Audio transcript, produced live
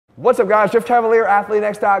What's up guys, Jeff Cavaliere,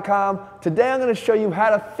 AthleanX.com. Today I'm going to show you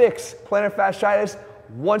how to fix plantar fasciitis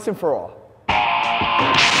once and for all.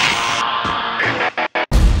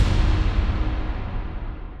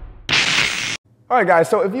 Alright guys,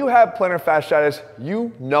 so if you have plantar fasciitis,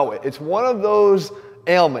 you know it. It's one of those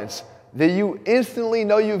ailments that you instantly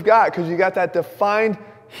know you've got because you got that defined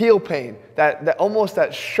heel pain, that almost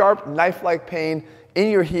that sharp knife-like pain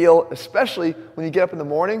in your heel, especially when you get up in the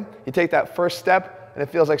morning, you take that first step and it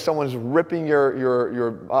feels like someone's ripping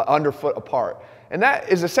your underfoot apart. And that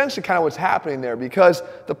is essentially kind of what's happening there because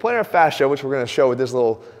the plantar fascia, which we're going to show with this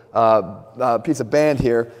little piece of band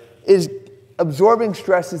here, is absorbing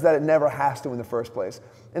stresses that it never has to in the first place.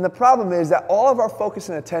 And the problem is that all of our focus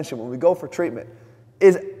and attention when we go for treatment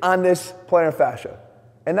is on this plantar fascia.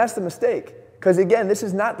 And that's the mistake. Because again, this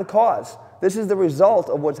is not the cause. This is the result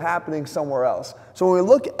of what's happening somewhere else. So when we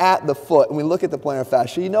look at the foot and we look at the plantar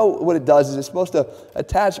fascia, you know what it does is it's supposed to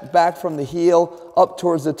attach back from the heel up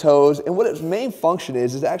towards the toes. And what its main function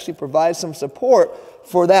is to actually provide some support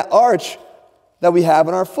for that arch that we have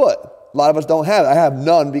in our foot. A lot of us don't have it. I have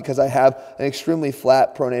none because I have an extremely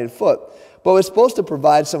flat pronated foot. But it's supposed to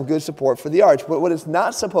provide some good support for the arch. But what it's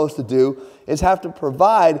not supposed to do is have to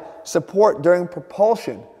provide support during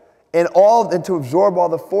propulsion and to absorb all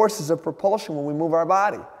the forces of propulsion when we move our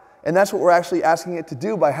body. And that's what we're actually asking it to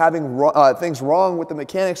do by having things wrong with the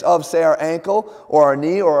mechanics of, say, our ankle or our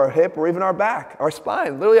knee or our hip or even our back, our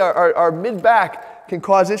spine. Literally, our mid-back can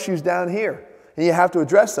cause issues down here, and you have to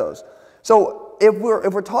address those. So if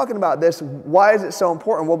we're talking about this, why is it so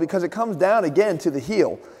important? Well, because it comes down, again, to the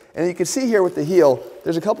heel. And you can see here with the heel,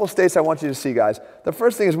 there's a couple of states I want you to see, guys. The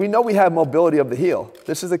first thing is we know we have mobility of the heel.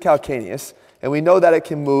 This is the calcaneus. And we know that it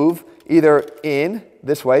can move either in,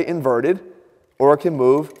 this way, inverted, or it can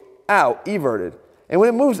move out, everted. And when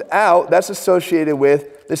it moves out, that's associated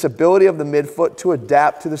with this ability of the midfoot to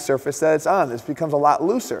adapt to the surface that it's on. This becomes a lot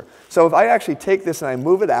looser. So if I actually take this and I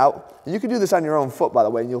move it out, and you can do this on your own foot, by the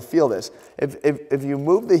way, and you'll feel this. If you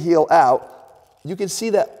move the heel out, you can see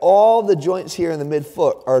that all the joints here in the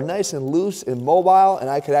midfoot are nice and loose and mobile, and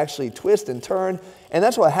I could actually twist and turn. And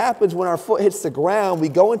that's what happens when our foot hits the ground. We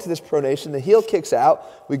go into this pronation, the heel kicks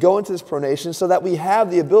out, we go into this pronation so that we have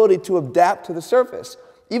the ability to adapt to the surface.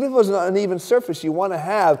 Even if it's an uneven surface, you want to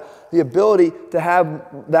have the ability to have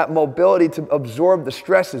that mobility to absorb the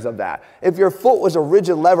stresses of that. If your foot was a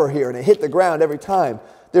rigid lever here and it hit the ground every time,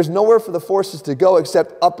 there's nowhere for the forces to go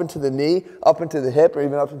except up into the knee, up into the hip, or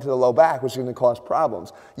even up into the low back, which is going to cause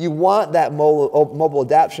problems. You want that mobile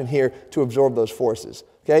adaptation here to absorb those forces.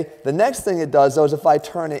 Okay? The next thing it does, though, is if I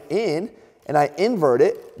turn it in and I invert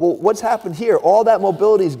it, well, what's happened here? All that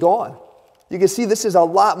mobility is gone. You can see this is a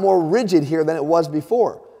lot more rigid here than it was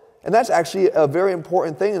before. And that's actually a very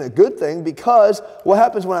important thing and a good thing because what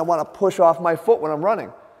happens when I want to push off my foot when I'm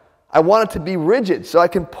running? I want it to be rigid so I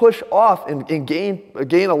can push off and gain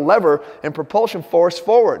a lever and propulsion force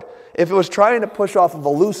forward. If it was trying to push off of a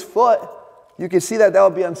loose foot, you can see that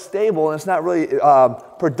would be unstable and it's not really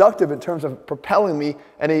productive in terms of propelling me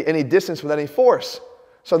any distance with any force.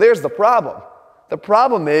 So there's the problem. The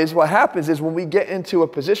problem is what happens is when we get into a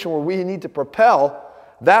position where we need to propel,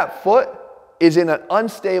 that foot is in an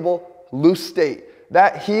unstable, loose state.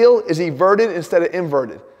 That heel is everted instead of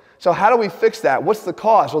inverted. So how do we fix that? What's the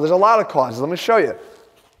cause? Well, there's a lot of causes. Let me show you.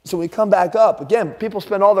 So we come back up. Again, people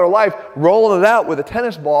spend all their life rolling it out with a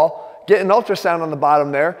tennis ball, getting ultrasound on the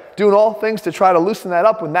bottom there, doing all things to try to loosen that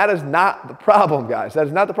up when that is not the problem, guys. That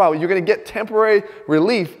is not the problem. You're going to get temporary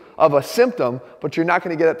relief of a symptom, but you're not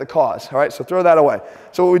going to get at the cause. All right, so throw that away.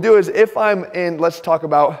 So what we do is if I'm in, let's talk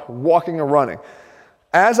about walking or running.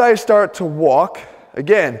 As I start to walk,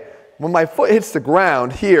 again, when my foot hits the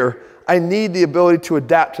ground here, I need the ability to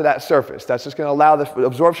adapt to that surface. That's just going to allow the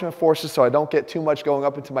absorption of forces so I don't get too much going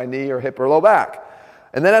up into my knee or hip or low back.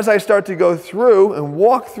 And then as I start to go through and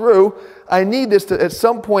walk through, I need this to at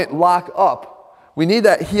some point lock up. We need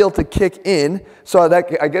that heel to kick in so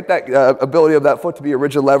that I get that ability of that foot to be a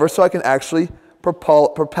rigid lever so I can actually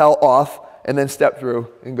propel off and then step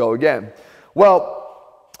through and go again.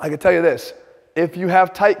 Well, I can tell you this. If you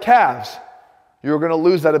have tight calves, you're going to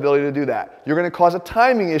lose that ability to do that. You're going to cause a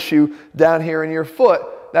timing issue down here in your foot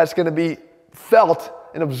that's going to be felt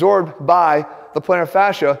and absorbed by the plantar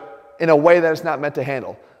fascia in a way that it's not meant to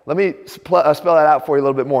handle. Let me spell that out for you a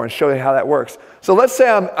little bit more and show you how that works. So let's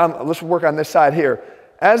say let's work on this side here.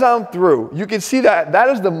 As I'm through, you can see that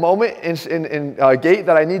is the moment in gait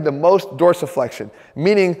that I need the most dorsiflexion,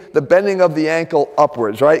 meaning the bending of the ankle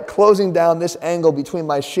upwards, right? Closing down this angle between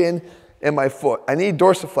my shin and my foot. I need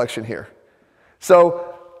dorsiflexion here.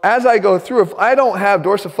 So as I go through, if I don't have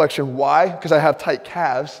dorsiflexion, why? Because I have tight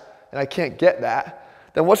calves and I can't get that.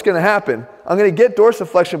 then what's going to happen? I'm going to get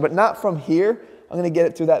dorsiflexion, but not from here. I'm going to get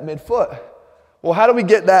it through that midfoot. Well, how do we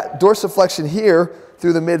get that dorsiflexion here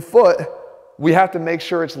through the midfoot? We have to make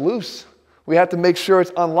sure it's loose. We have to make sure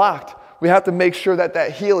it's unlocked. We have to make sure that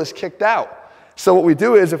that heel is kicked out. So what we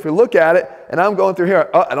do is, if we look at it, and I'm going through here,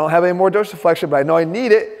 I don't have any more dorsiflexion, but I know I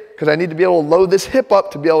need it because I need to be able to load this hip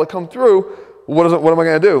up to be able to come through. What am I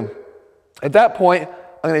going to do? At that point,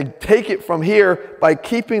 I'm going to take it from here by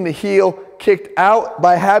keeping the heel kicked out,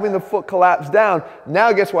 by having the foot collapse down.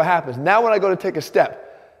 Now guess what happens? Now when I go to take a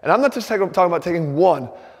step, and I'm not just talking about taking one,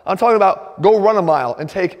 I'm talking about go run a mile and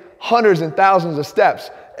take hundreds and thousands of steps.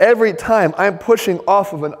 Every time I'm pushing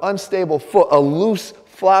off of an unstable foot, a loose,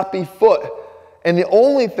 floppy foot. And the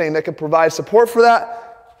only thing that can provide support for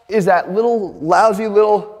that is that little lousy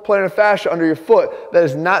little plantar fascia under your foot that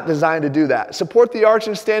is not designed to do that. Support the arch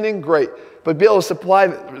in standing, great. But be able to supply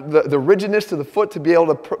the rigidness to the foot to be able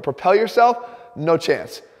to propel yourself, no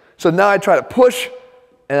chance. So now I try to push,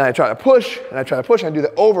 and I try to push, and I try to push, and I do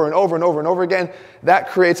that over and over and over and over again. That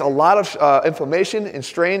creates a lot of inflammation and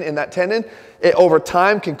strain in that tendon. It, over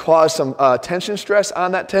time, can cause some tension stress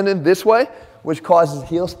on that tendon this way, which causes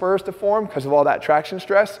heel spurs to form because of all that traction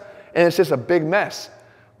stress, and it's just a big mess.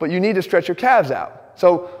 But you need to stretch your calves out.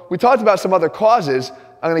 So we talked about some other causes.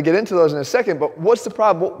 I'm going to get into those in a second, but what's the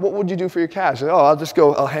problem? What would you do for your calves?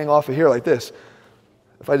 I'll hang off of here like this.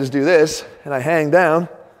 If I just do this and I hang down,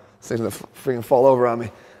 this thing's going to freaking fall over on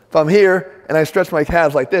me. If I'm here and I stretch my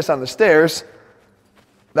calves like this on the stairs,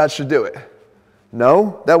 that should do it.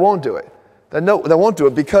 No, that won't do it. That won't do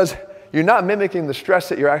it because you're not mimicking the stress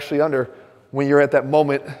that you're actually under when you're at that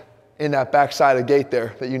moment in that backside of gait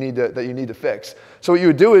there that you need to fix. So what you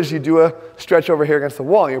would do is you do a stretch over here against the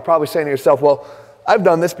wall. And you're probably saying to yourself, well, I've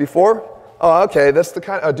done this before. Oh, okay, that's the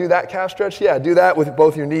kind of, do that calf stretch? Yeah, do that with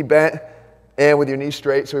both your knee bent and with your knee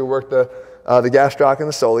straight. So we work the gastroc and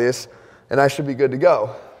the soleus, and I should be good to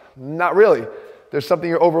go. Not really. There's something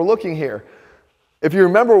you're overlooking here. If you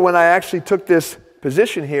remember when I actually took this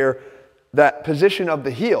position here, that position of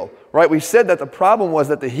the heel, right? We said that the problem was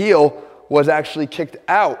that the heel was actually kicked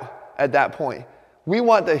out at that point. We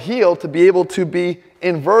want the heel to be able to be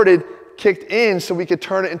inverted, kicked in, so we could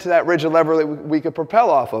turn it into that rigid lever that we could propel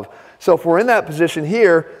off of. So if we're in that position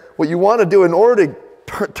here, what you want to do in order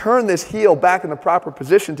to turn this heel back in the proper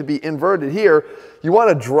position to be inverted here, you want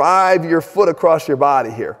to drive your foot across your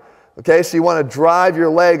body here. Okay, so you want to drive your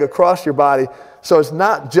leg across your body. So it's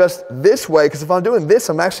not just this way, because if I'm doing this,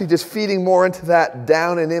 I'm actually just feeding more into that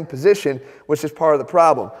down and in position, which is part of the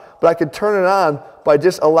problem. But I could turn it on by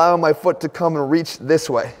just allowing my foot to come and reach this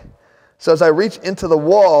way. So as I reach into the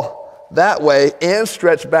wall that way and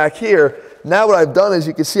stretch back here, now what I've done is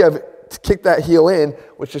you can see I've kicked that heel in,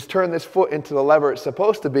 which has turned this foot into the lever it's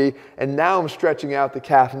supposed to be, and now I'm stretching out the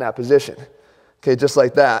calf in that position. Okay, just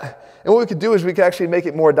like that. And what we could do is we could actually make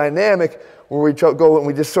it more dynamic, where we go and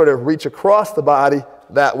we just sort of reach across the body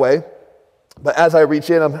that way. But as I reach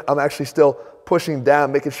in, I'm actually still pushing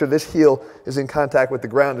down, making sure this heel is in contact with the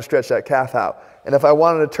ground to stretch that calf out. And if I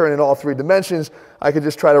wanted to turn in all three dimensions, I could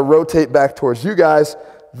just try to rotate back towards you guys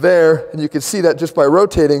there, and you can see that just by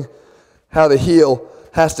rotating how the heel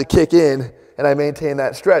has to kick in, and I maintain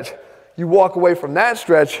that stretch. You walk away from that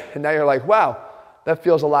stretch, and now you're like, wow, that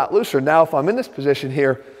feels a lot looser. Now if I'm in this position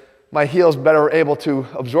here, my heel's better able to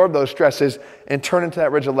absorb those stresses and turn into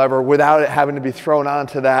that rigid lever without it having to be thrown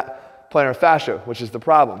onto that plantar fascia, which is the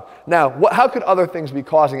problem. Now, how could other things be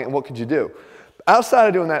causing it, and what could you do? Outside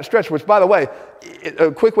of doing that stretch, which, by the way,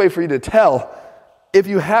 a quick way for you to tell, if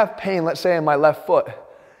you have pain, let's say in my left foot,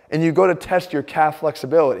 and you go to test your calf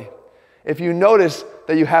flexibility, if you notice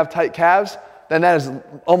that you have tight calves, then that is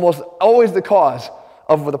almost always the cause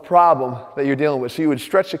of the problem that you're dealing with. So you would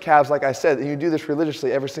stretch the calves, like I said, and you do this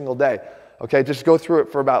religiously every single day. Okay, just go through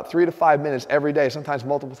it for about 3 to 5 minutes every day, sometimes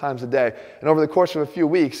multiple times a day. And over the course of a few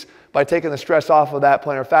weeks, by taking the stress off of that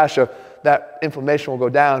plantar fascia, that inflammation will go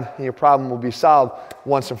down and your problem will be solved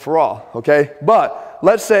once and for all. Okay, but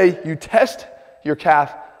let's say you test your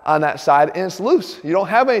calf on that side and it's loose. You don't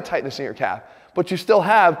have any tightness in your calf, but you still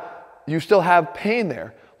have pain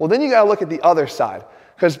there. Well, then you got to look at the other side,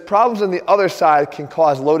 because problems on the other side can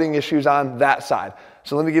cause loading issues on that side.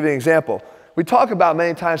 So let me give you an example. We talk about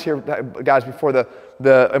many times here, guys, before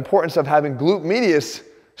the importance of having glute medius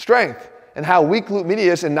strength and how weak glute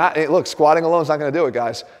medius look, squatting alone is not going to do it,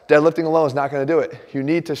 guys. Deadlifting alone is not going to do it. You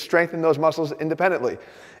need to strengthen those muscles independently.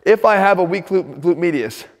 If I have a weak glute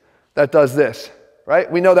medius that does this,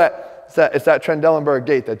 right? We know that it's that Trendelenburg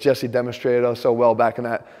gait that Jesse demonstrated so well back in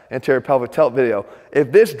that anterior pelvic tilt video.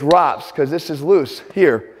 If this drops, because this is loose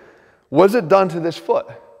here, what's it done to this foot?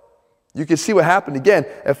 You can see what happened again.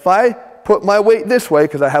 If I put my weight this way,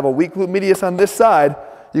 because I have a weak glute medius on this side,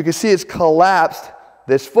 you can see it's collapsed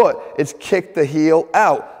this foot. It's kicked the heel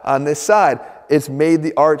out on this side. It's made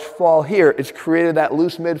the arch fall here. It's created that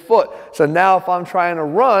loose midfoot. So now if I'm trying to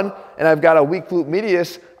run and I've got a weak glute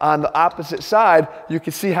medius on the opposite side, you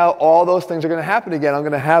can see how all those things are going to happen again. I'm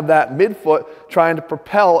going to have that midfoot trying to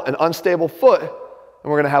propel an unstable foot, and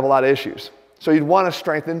we're going to have a lot of issues. So you'd want to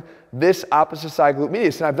strengthen this opposite side glute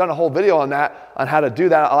medius. And I've done a whole video on that, on how to do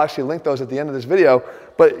that. I'll actually link those at the end of this video.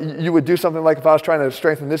 But you would do something like if I was trying to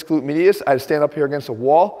strengthen this glute medius, I'd stand up here against a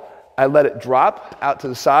wall, I'd let it drop out to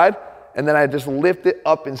the side, and then I just lift it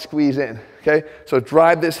up and squeeze in, okay? So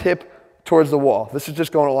drive this hip towards the wall. This is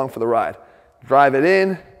just going along for the ride. Drive it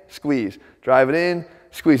in, squeeze. Drive it in,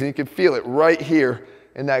 squeeze. And you can feel it right here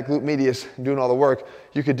in that glute medius doing all the work.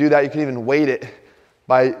 You could do that. You could even weight it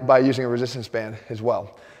by using a resistance band as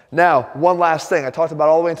well. Now, one last thing. I talked about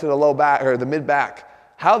all the way into the low back or the mid back.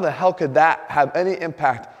 How the hell could that have any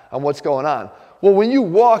impact on what's going on? Well, when you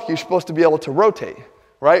walk, you're supposed to be able to rotate,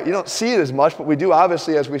 right? You don't see it as much, but we do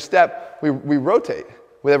obviously as we step, we rotate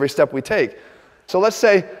with every step we take. So let's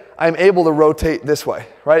say I'm able to rotate this way,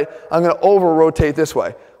 right? I'm going to over-rotate this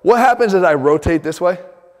way. What happens as I rotate this way?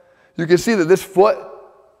 You can see that this foot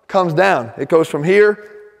comes down. It goes from here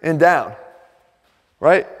and down,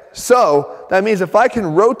 right? So that means if I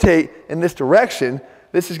can rotate in this direction,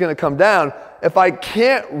 this is going to come down. If I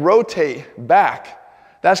can't rotate back,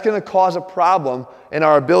 that's going to cause a problem in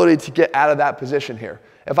our ability to get out of that position here.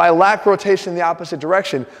 If I lack rotation in the opposite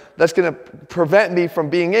direction, that's going to prevent me from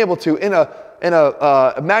being able to, in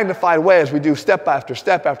a magnified way, as we do step after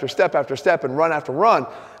step after step after step and run after run,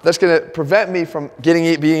 that's going to prevent me from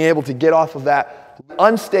being able to get off of that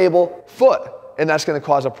unstable foot, and that's going to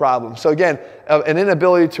cause a problem. So again, an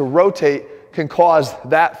inability to rotate can cause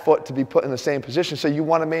that foot to be put in the same position. So you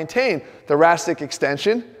want to maintain thoracic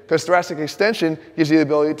extension, because thoracic extension gives you the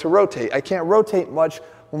ability to rotate. I can't rotate much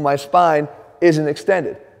when my spine isn't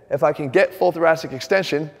extended. If I can get full thoracic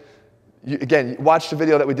extension, again, watch the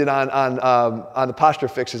video that we did on the posture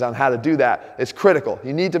fixes on how to do that. It's critical.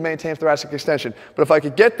 You need to maintain thoracic extension. But if I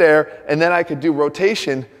could get there and then I could do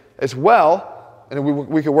rotation as well, and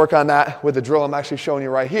we could work on that with the drill I'm actually showing you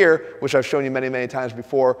right here, which I've shown you many, many times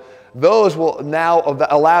before. Those will now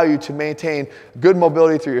allow you to maintain good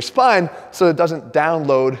mobility through your spine so it doesn't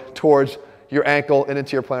download towards your ankle and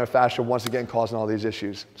into your plantar fascia, once again causing all these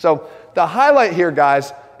issues. So the highlight here,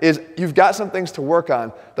 guys, is you've got some things to work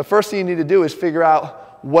on. The first thing you need to do is figure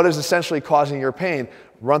out what is essentially causing your pain.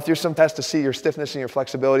 Run through some tests to see your stiffness and your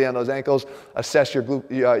flexibility on those ankles, assess your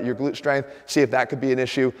glute strength, see if that could be an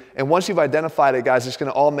issue. And once you've identified it, guys, it's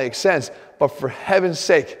going to all make sense. But for heaven's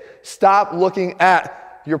sake, stop looking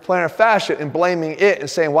at your plantar fascia and blaming it and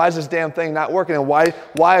saying, why is this damn thing not working? And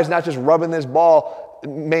why is not just rubbing this ball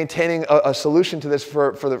maintaining a solution to this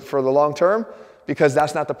for the long term? Because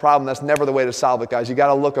that's not the problem. That's never the way to solve it, guys. You got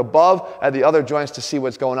to look above at the other joints to see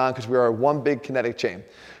what's going on, because we are one big kinetic chain.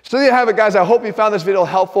 So there you have it, guys. I hope you found this video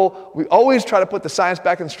helpful. We always try to put the science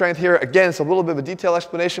back in strength here. Again, it's a little bit of a detailed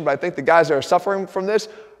explanation, but I think the guys that are suffering from this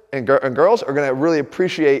and girls are going to really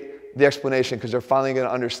appreciate the explanation, because they're finally going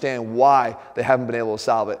to understand why they haven't been able to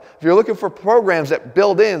solve it. If you're looking for programs that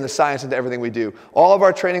build in the science into everything we do, all of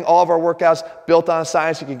our training, all of our workouts built on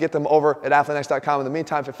science, you can get them over at athleanx.com. In the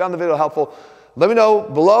meantime, if you found the video helpful, let me know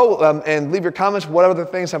below and leave your comments. What other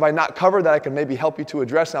things have I not covered that I can maybe help you to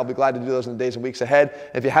address? And I'll be glad to do those in the days and weeks ahead.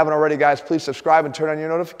 If you haven't already, guys, please subscribe and turn on your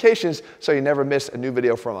notifications so you never miss a new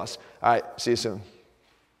video from us. All right, see you soon.